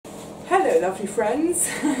Hello lovely friends,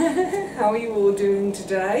 how are you all doing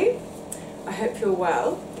today? I hope you're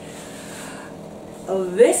well. Oh,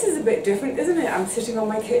 this is a bit different, isn't it? I'm sitting on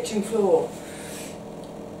my kitchen floor.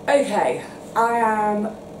 Okay, I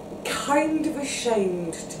am kind of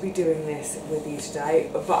ashamed to be doing this with you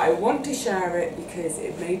today, but I want to share it because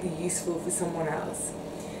it may be useful for someone else.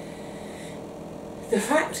 The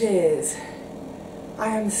fact is, I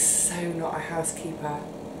am so not a housekeeper,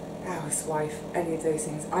 housewife, any of those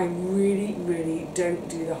things. I really don't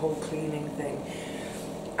do the whole cleaning thing.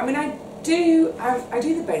 I mean, I do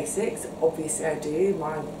the basics, obviously I do.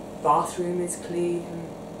 My bathroom is clean,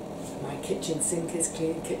 my kitchen sink is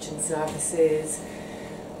clean, kitchen surfaces.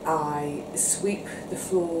 I sweep the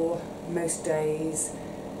floor most days.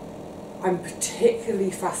 I'm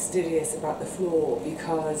particularly fastidious about the floor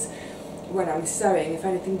because when I'm sewing, if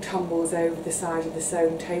anything tumbles over the side of the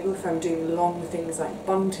sewing table, if I'm doing long things like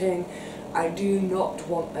bunting, I do not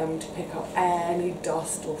want them to pick up any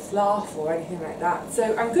dust or fluff or anything like that.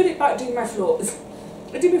 So I'm good about doing my floors.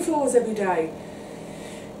 I do my floors every day.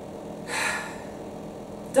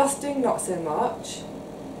 Dusting, not so much.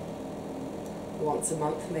 Once a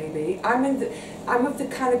month maybe. I'm of the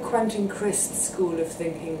kind of Quentin Crisp school of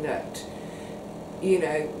thinking that, you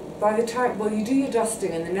know, by the time, well, you do your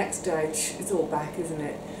dusting and the next day it's all back, isn't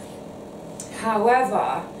it?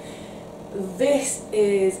 However, this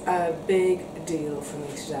is a big deal for me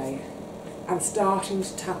today. I'm starting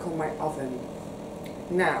to tackle my oven.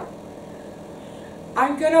 Now,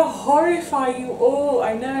 I'm going to horrify you all,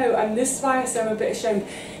 I know, and this is why I say I'm a bit ashamed.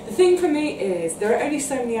 The thing for me is, there are only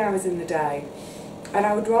so many hours in the day, and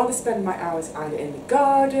I would rather spend my hours either in the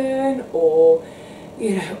garden or,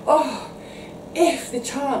 you know, if the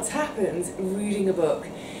chance happens, reading a book.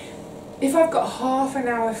 If I've got half an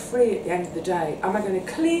hour free at the end of the day, am I going to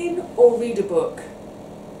clean or read a book?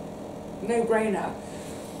 No brainer.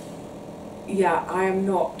 Yeah, I'm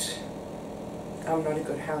not a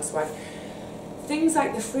good housewife. Things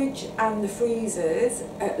like the fridge and the freezers,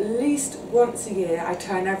 at least once a year I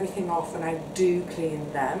turn everything off and I do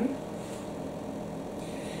clean them.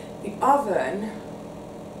 The oven,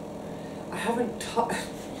 I haven't touched.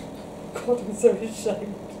 God, I'm so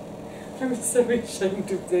ashamed. I'm so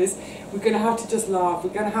ashamed of this. We're going to have to just laugh. We're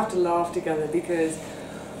going to have to laugh together because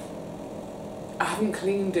I haven't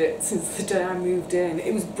cleaned it since the day I moved in.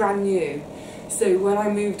 It was brand new. So when I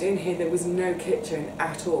moved in here, there was no kitchen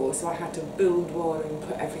at all. So I had to build one and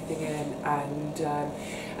put everything in. And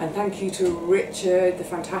thank you to Richard, the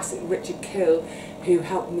fantastic Richard Kill, who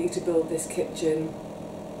helped me to build this kitchen.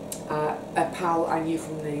 A pal I knew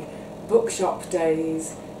from the bookshop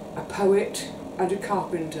days, a poet and a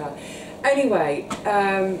carpenter. Anyway,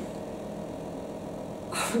 I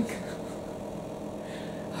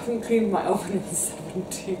haven't cleaned my oven in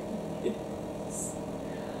 17 years.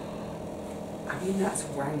 I mean, that's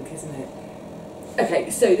rank, isn't it? Okay,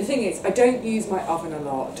 so the thing is, I don't use my oven a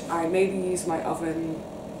lot. I maybe use my oven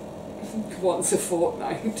once a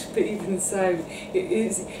fortnight, but even so,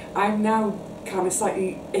 I'm now kind of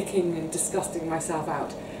slightly icking and disgusting myself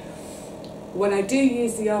out. When I do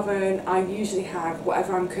use the oven, I usually have,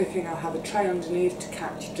 whatever I'm cooking, I'll have a tray underneath to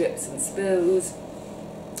catch drips and spills.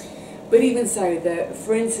 But even so,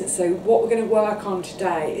 for instance, so what we're going to work on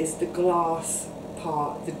today is the glass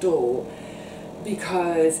part, the door,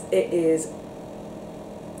 because it's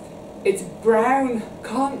brown,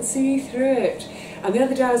 can't see through it. And the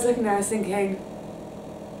other day I was looking there, I was thinking,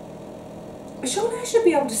 surely I should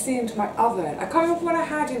be able to see into my oven. I can't remember what I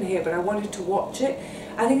had in here, but I wanted to watch it.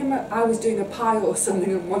 I think I was doing a pie or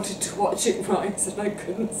something and wanted to watch it rise and I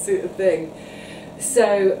couldn't see a thing.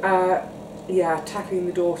 So, yeah, tackling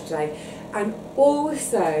the door today. And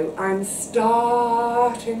also, I'm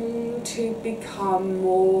starting to become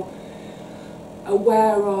more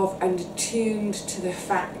aware of and attuned to the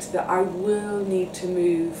fact that I will need to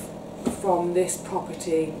move from this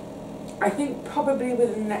property. I think probably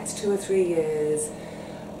within the next 2 or 3 years.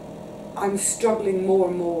 I'm struggling more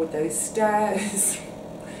and more with those stairs.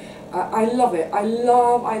 I love it. I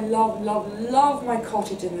love my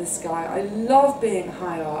cottage in the sky. I love being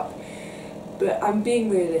high up, but I'm being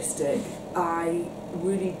realistic. I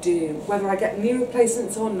really do. Whether I get knee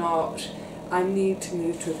replacements or not, I need to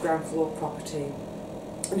move to a ground floor property.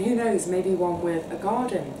 And who knows, maybe one with a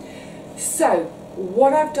garden. So,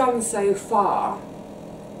 what I've done so far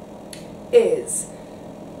is,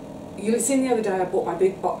 you'll have seen the other day I bought my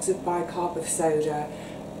big box of Bicarbonate of Soda,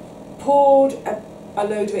 poured a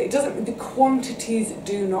load of it. It doesn't, the quantities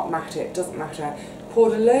do not matter, it doesn't matter.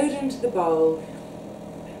 Poured a load into the bowl,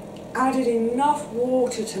 added enough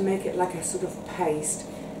water to make it like a sort of paste,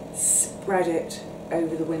 spread it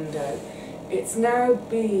over the window. It's now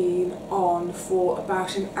been on for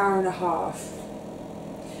about an hour and a half.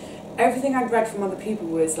 Everything I'd read from other people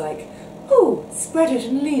was like, oh, spread it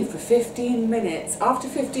and leave for 15 minutes. After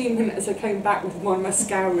 15 minutes I came back with my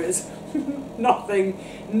mascaras.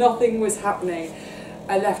 Nothing was happening.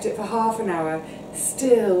 I left it for half an hour.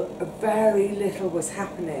 Still very little was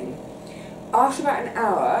happening. After about an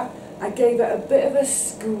hour I gave it a bit of a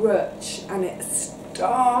scrutch and it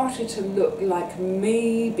started to look like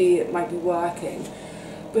maybe it might be working.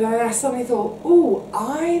 But then I suddenly thought, oh,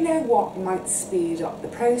 I know what might speed up the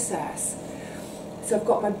process. So I've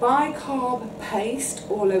got my bicarb paste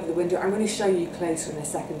all over the window. I'm going to show you closer in a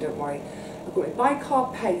second, don't worry. I've got my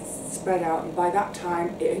bicarb paste spread out, and by that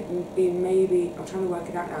time it had been maybe, I'm trying to work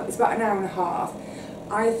it out now, it's about an hour and a half.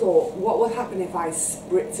 I thought, what will happen if I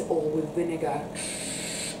spritz it all with vinegar?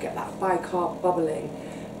 Get that bicarb bubbling,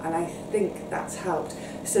 and I think that's helped.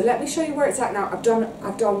 So let me show you where it's at now. I've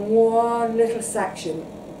done one little section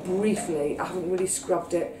briefly. I haven't really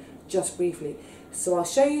scrubbed it, just briefly. So I'll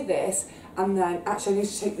show you this, and then actually I need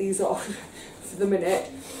to take these off for the minute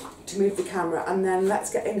to move the camera, and then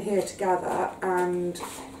let's get in here together and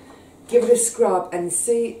give it a scrub and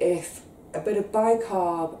see if a bit of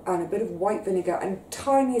bicarb and a bit of white vinegar and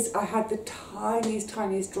I had the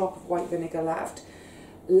tiniest drop of white vinegar left.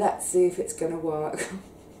 Let's see if it's going to work.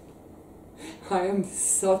 I am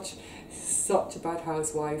such a bad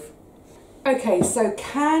housewife. Okay, so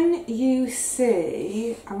can you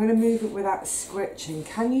see, I'm going to move it without scritching,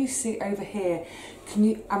 can you see over here, I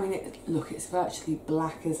mean, look, it's virtually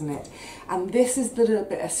black, isn't it? And this is the little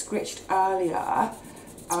bit I scritched earlier,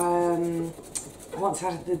 once I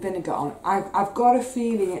added the vinegar on. I've got a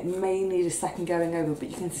feeling it may need a second going over, but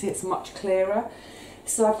you can see it's much clearer.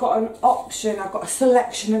 So I've got an option, I've got a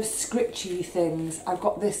selection of scritchy things. I've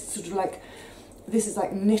got this sort of like, this is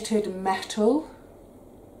like knitted metal,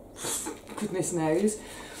 goodness knows.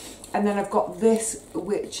 And then I've got this,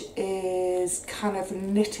 which is kind of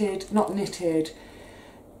knitted, not knitted,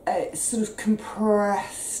 sort of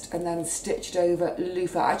compressed and then stitched over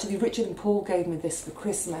loofah. Actually, Richard and Paul gave me this for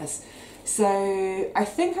Christmas. So I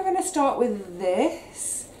think I'm going to start with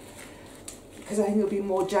this, because I think it'll be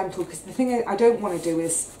more gentle, because the thing I don't want to do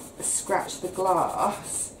is scratch the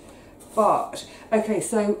glass. But, okay,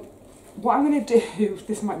 so what I'm going to do,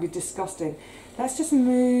 this might be disgusting, let's just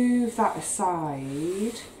move that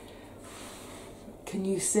aside. Can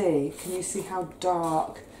you see how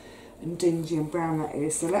dark and dingy and brown that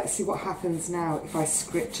is? So let's see what happens now if I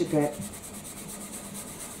scritch a bit.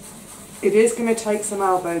 It is going to take some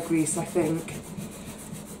elbow grease, I think.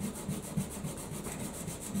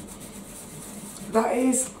 That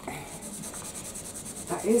is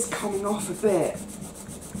coming off a bit.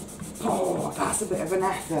 Oh, that's a bit of an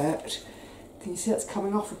effort. Can you see that's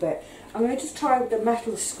coming off a bit? I'm going to just try with the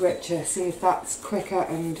metal scritcher, see if that's quicker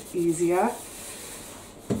and easier.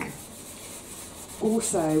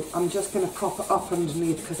 Also, I'm just going to prop it up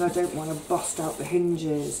underneath because I don't want to bust out the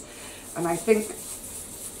hinges. And I think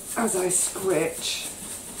as I scritch,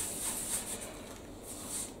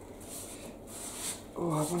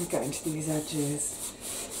 oh, I want to get into these edges.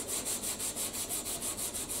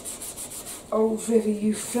 Oh, Vivi,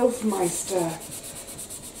 you filth meister.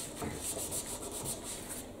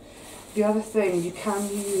 The other thing you can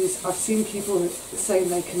use, I've seen people saying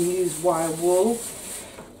they can use wire wool.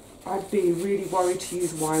 I'd be really worried to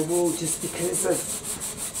use wire wool just because of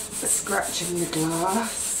scratching the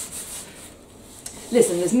glass.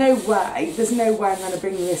 Listen, there's no way I'm going to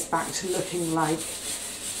bring this back to looking like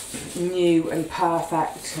new and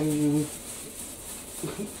perfect and,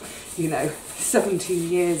 you know, 17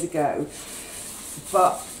 years ago.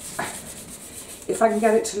 But if I can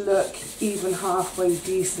get it to look even halfway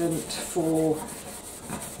decent for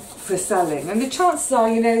selling, and the chances are,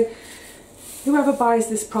 you know, whoever buys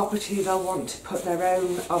this property, they'll want to put their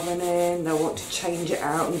own oven in, they'll want to change it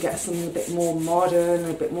out and get something a bit more modern,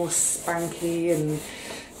 a bit more spanky, and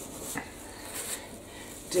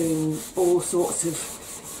doing all sorts of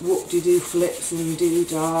whoop-de-doo flips and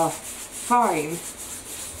doo-dah. Fine.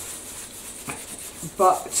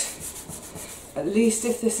 But at least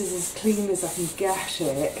if this is as clean as I can get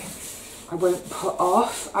it, I won't put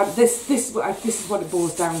off. This is what it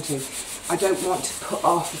boils down to. I don't want to put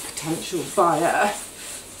off a potential buyer.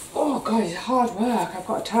 Oh God, it's hard work, I've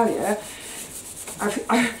got to tell you.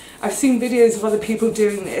 I've seen videos of other people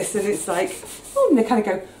doing this, and it's like, oh, and they kind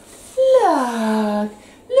of go,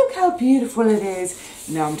 look how beautiful it is.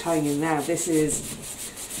 No, I'm telling you now, this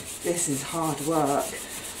is hard work.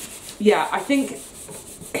 Yeah, I think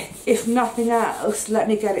if nothing else, let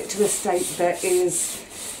me get it to a state that is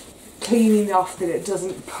clean enough that it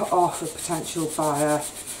doesn't put off a potential buyer.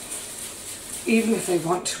 even if they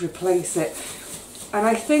want to replace it. And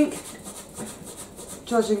I think,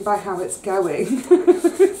 judging by how it's going,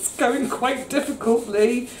 it's going quite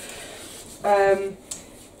difficultly.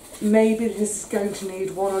 Maybe this is going to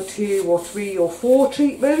need 1 or 2 or 3 or 4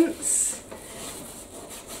 treatments.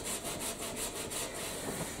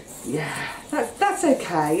 Yeah, that's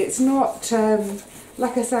okay. It's not,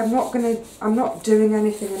 like I said, I'm not doing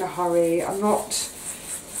anything in a hurry. I'm not,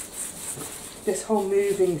 this whole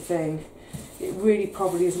moving thing, it really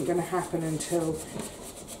probably isn't going to happen until,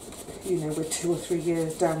 you know, we're 2 or 3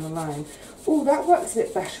 years down the line. Oh, that works a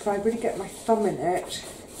bit better if I really get my thumb in it.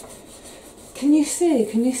 Can you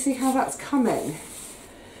see how that's coming?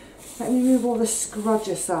 Let me move all the scrudge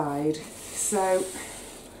aside. So,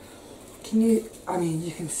 I mean,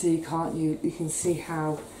 you can see, can't you? You can see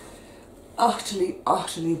how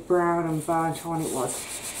utterly brown and burnt on it was.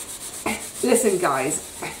 Listen, guys,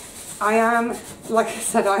 I am, like I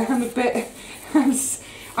said, I am a bit, I'm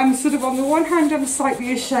sort of, on the one hand, I'm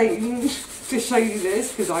slightly ashamed to show you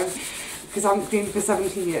this because I'm clean for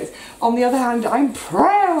 17 years. On the other hand, I'm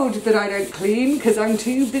proud that I don't clean because I'm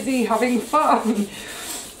too busy having fun.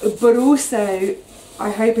 But also, I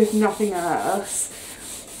hope if nothing else,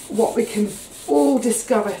 what we can all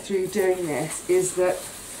discover through doing this is that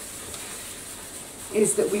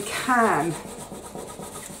we can,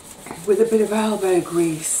 with a bit of elbow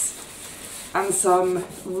grease and some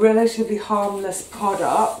relatively harmless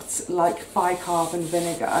products like bicarbonate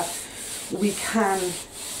vinegar, we can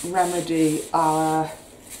remedy our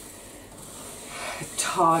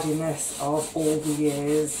tardiness of all the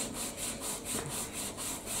years.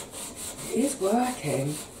 It is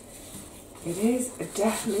working. It is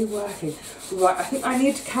definitely working. Right, I think I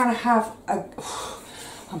need to kind of have a...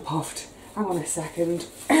 I'm puffed. Hang on a second.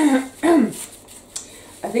 I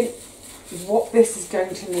think what this is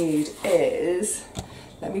going to need is...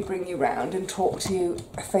 Let me bring you round and talk to you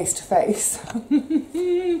face to face.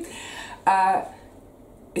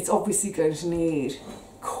 It's obviously going to need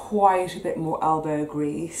quite a bit more elbow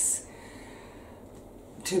grease.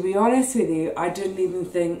 To be honest with you, I didn't even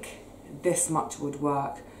think this much would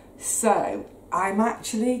work. So I'm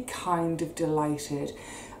actually kind of delighted.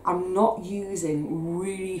 I'm not using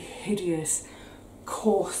really hideous,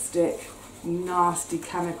 caustic, nasty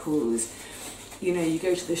chemicals. You know, you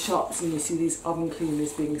go to the shops and you see these oven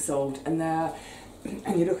cleaners being sold, and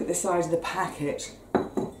you look at the size of the packet,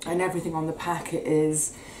 and everything on the packet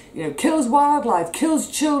is, you know, kills wildlife, kills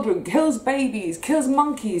children, kills babies, kills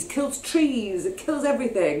monkeys, kills trees, it kills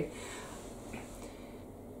everything.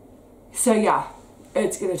 So yeah,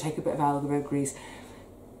 it's going to take a bit of elbow grease,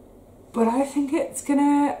 but I think it's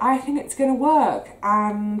gonna work.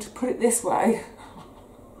 And put it this way,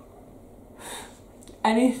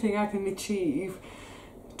 anything I can achieve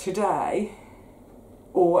today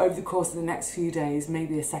or over the course of the next few days,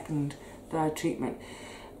 maybe a second, third treatment,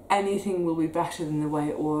 anything will be better than the way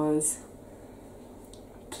it was.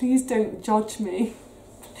 Please don't judge me.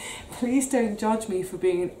 Please don't judge me for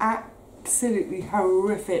being an absolutely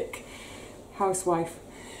horrific housewife,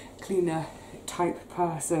 cleaner type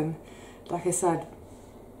person. Like I said,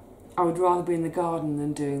 I would rather be in the garden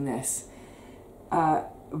than doing this.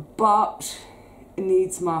 But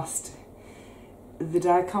needs must. The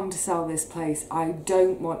day I come to sell this place, I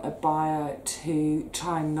don't want a buyer to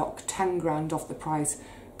try and knock 10 grand off the price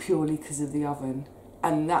purely because of the oven,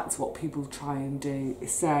 and that's what people try and do.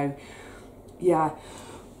 So yeah.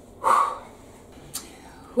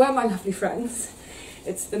 Well, my lovely friends,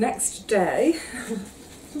 it's the next day.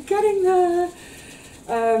 I'm getting there.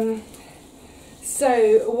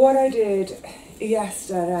 So what I did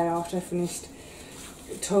yesterday after I finished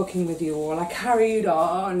talking with you all, I carried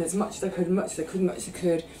on as much as I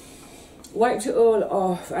could, wiped it all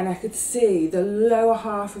off, and I could see the lower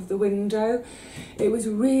half of the window. It was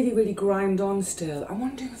really grimed on still. I'm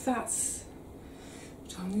wondering if that's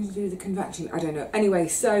something to do with the convection, I don't know. Anyway,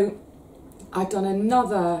 so I've done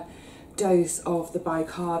another dose of the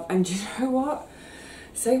bicarb, and you know what?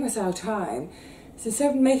 Saved myself time. So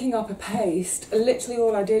instead of making up a paste, literally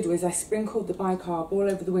all I did was I sprinkled the bicarb all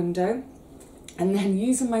over the window, and then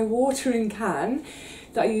using my watering can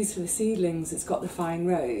that I use for the seedlings, it's got the fine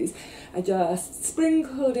rose, I just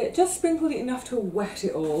sprinkled it enough to wet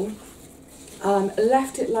it all.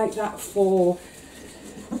 Left it like that for,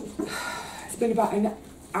 it's been about an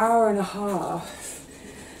hour and a half,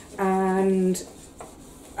 and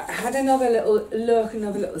I had another little look,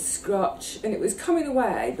 another little scratch, and it was coming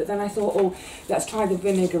away, but then I thought, oh, let's try the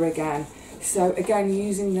vinegar again. So again,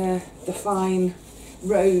 using the fine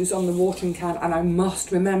rose on the watering can, and I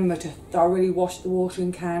must remember to thoroughly wash the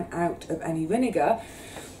watering can out of any vinegar,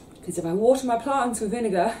 because if I water my plants with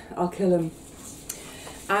vinegar, I'll kill them.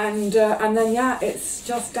 And then yeah, it's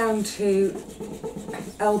just down to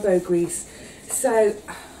elbow grease. So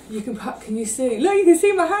you can you see? Look, you can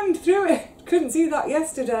see my hand through it. Couldn't see that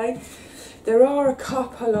yesterday. There are a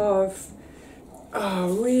couple of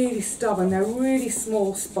really stubborn. They're really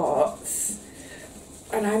small spots,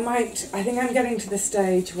 and I think I'm getting to the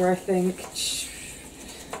stage where I think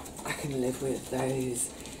I can live with those.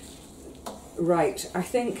 Right, I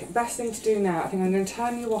think best thing to do now, I think I'm going to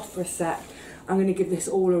turn you off for a sec. I'm going to give this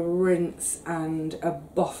all a rinse and a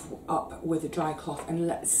buff up with a dry cloth, and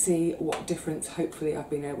let's see what difference hopefully I've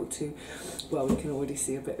been able to. Well, we can already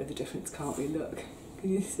see a bit of the difference, can't we? Look,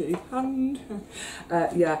 can you see? Hand?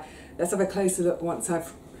 Yeah, let's have a closer look once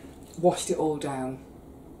I've washed it all down.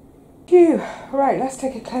 Phew. Right, let's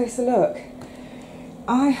take a closer look.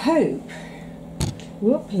 I hope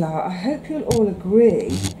you'll all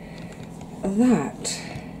agree that,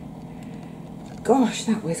 gosh,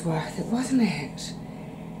 that was worth it, wasn't it?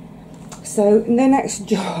 So the next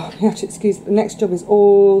job, you have to excuse me, the next job is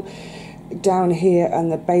all down here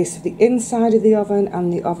and the base of the inside of the oven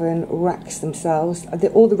and the oven racks themselves.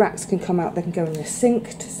 All the racks can come out, they can go in the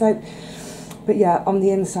sink to soak. But yeah, on the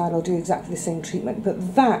inside I'll do exactly the same treatment.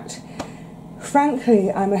 But that,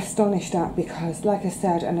 frankly, I'm astonished at, because like I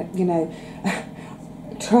said, and you know,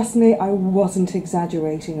 trust me, I wasn't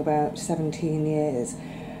exaggerating about 17 years.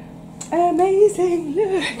 Amazing,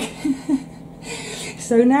 look.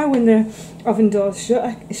 So now when the oven door's shut,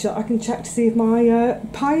 I can check to see if my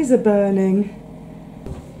pies are burning.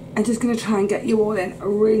 I'm just going to try and get you all in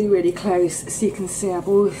really, really close so you can see I've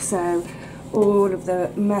also, all of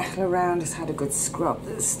the metal around has had a good scrub.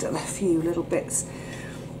 There's still a few little bits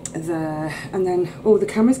there. And then, the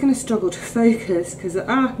camera's going to struggle to focus because,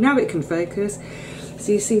 now it can focus.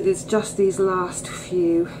 So you see there's just these last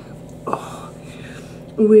few,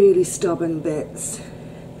 really stubborn bits.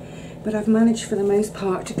 But I've managed for the most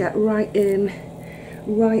part to get right in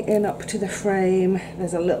up to the frame.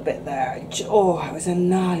 There's a little bit there. It was a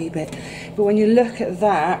gnarly bit. But when you look at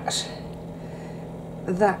that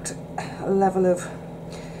level of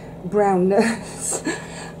brownness,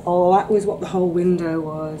 that was what the whole window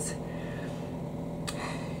was.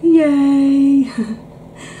 Yay!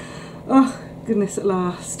 Oh, goodness, at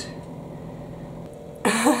last.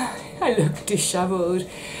 I look dishevelled.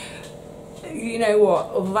 You know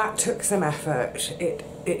what, that took some effort,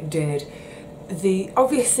 it did.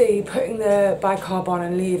 Obviously putting the bicarb on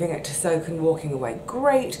and leaving it to soak and walking away,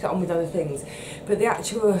 great, get on with other things, but the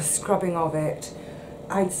actual scrubbing of it,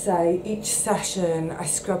 I'd say each session I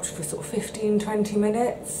scrubbed for sort of 15-20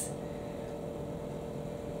 minutes.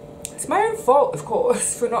 It's my own fault, of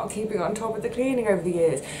course, for not keeping on top of the cleaning over the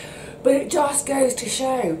years, but it just goes to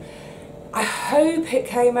show. I hope it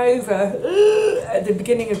came over at the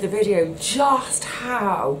beginning of the video just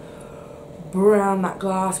how brown that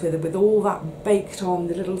glass with all that baked on,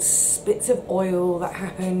 the little spits of oil that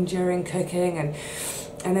happen during cooking,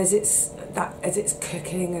 and as it's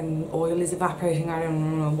cooking and oil is evaporating, I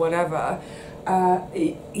don't know, whatever,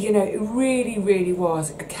 you know, it really, really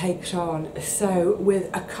was caked on. So with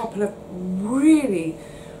a couple of really,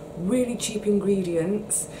 really cheap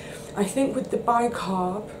ingredients, I think with the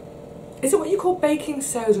bicarb, is it what you call baking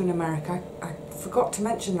soda in America? I forgot to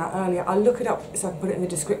mention that earlier. I'll look it up so I can put it in the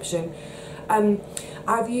description.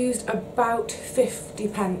 I've used about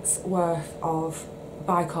 50p worth of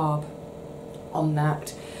bicarb on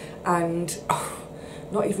that, and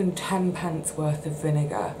not even 10p worth of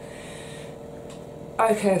vinegar.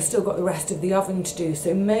 Okay, I've still got the rest of the oven to do,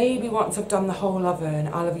 so maybe once I've done the whole oven,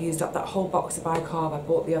 I'll have used up that whole box of bicarb I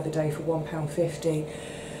bought the other day for £1.50.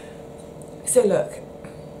 So look,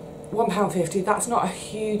 £1.50, that's not a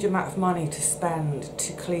huge amount of money to spend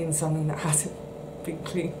to clean something that hasn't been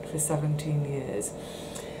cleaned for 17 years.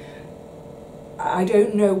 I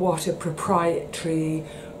don't know what a proprietary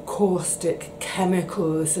caustic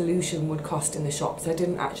chemical solution would cost in the shops. I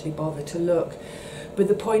didn't actually bother to look. But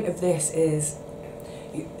the point of this is,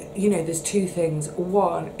 you know, there's two things.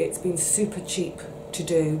 One, it's been super cheap to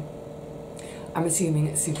do. I'm assuming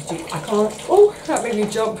it's super cheap. I can't, that made me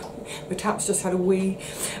jump. My tap's just had a wee.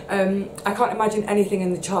 I can't imagine anything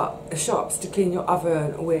in the shops to clean your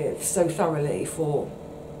oven with so thoroughly for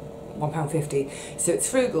 £1.50. So it's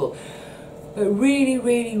frugal. But really,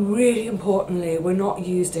 really, really importantly, we're not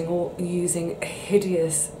using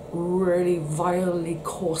hideous, really vilely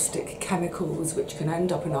caustic chemicals which can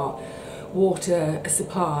end up in our water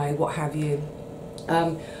supply, what have you.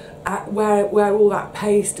 Where all that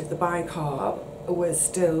paste of the bicarb was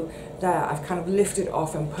still there, I've kind of lifted it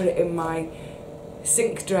off and put it in my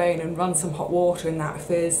sink drain and run some hot water in that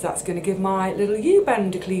fizz. That's going to give my little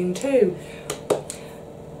U-bend a clean too.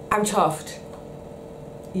 I'm chuffed.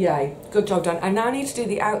 Yay, good job done. I now need to do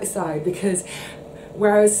the outside, because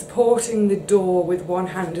where I was supporting the door with one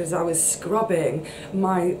hand as I was scrubbing,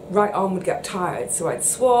 my right arm would get tired, so I'd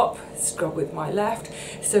swap, scrub with my left.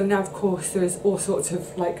 So now of course there's all sorts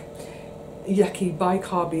of like yucky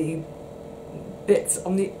bicarby bits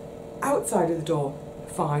on the outside of the door.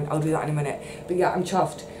 Fine, I'll do that in a minute. But yeah, I'm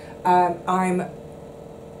chuffed. I'm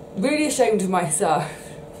really ashamed of myself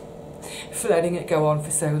for letting it go on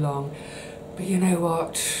for so long. But you know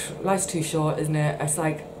what? Life's too short, isn't it? It's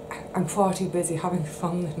like, I'm far too busy having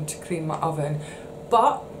fun than to clean my oven.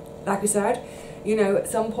 But, like I said, you know, at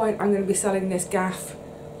some point I'm going to be selling this gaff.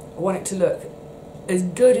 I want it to look as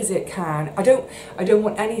good as it can. I don't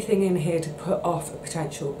want anything in here to put off a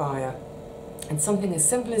potential buyer. And something as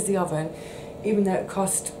simple as the oven, even though it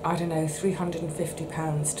cost, I don't know,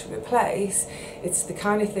 £350 to replace, it's the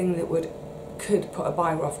kind of thing that could put a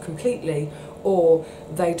buyer off completely, or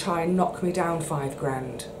they try and knock me down 5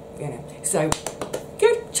 grand, you know. So,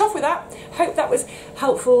 good, chuffed with that. Hope that was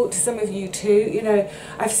helpful to some of you too. You know,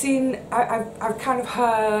 I've kind of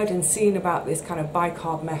heard and seen about this kind of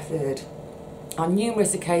bicarb method on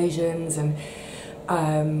numerous occasions, and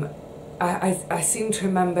I seem to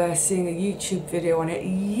remember seeing a YouTube video on it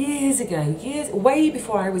years ago, way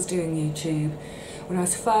before I was doing YouTube, when I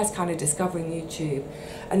was first kind of discovering YouTube,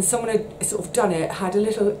 and someone had sort of done it, had a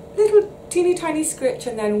little teeny tiny scritch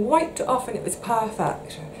and then wiped it off and it was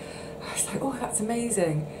perfect. I was like, oh, that's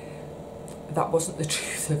amazing. That wasn't the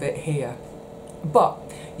truth of it here. But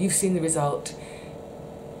you've seen the result.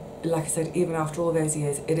 Like I said, even after all those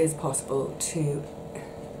years, it is possible to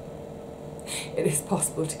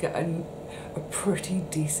get a pretty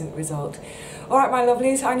decent result. All right, my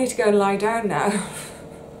lovelies, I need to go and lie down now.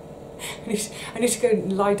 I need to go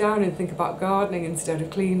and lie down and think about gardening instead of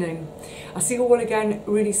cleaning. I'll see you all again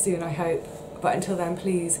really soon, I hope. But until then,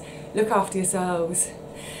 please look after yourselves.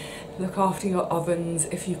 Look after your ovens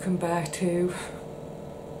if you can bear to.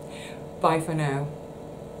 Bye for now.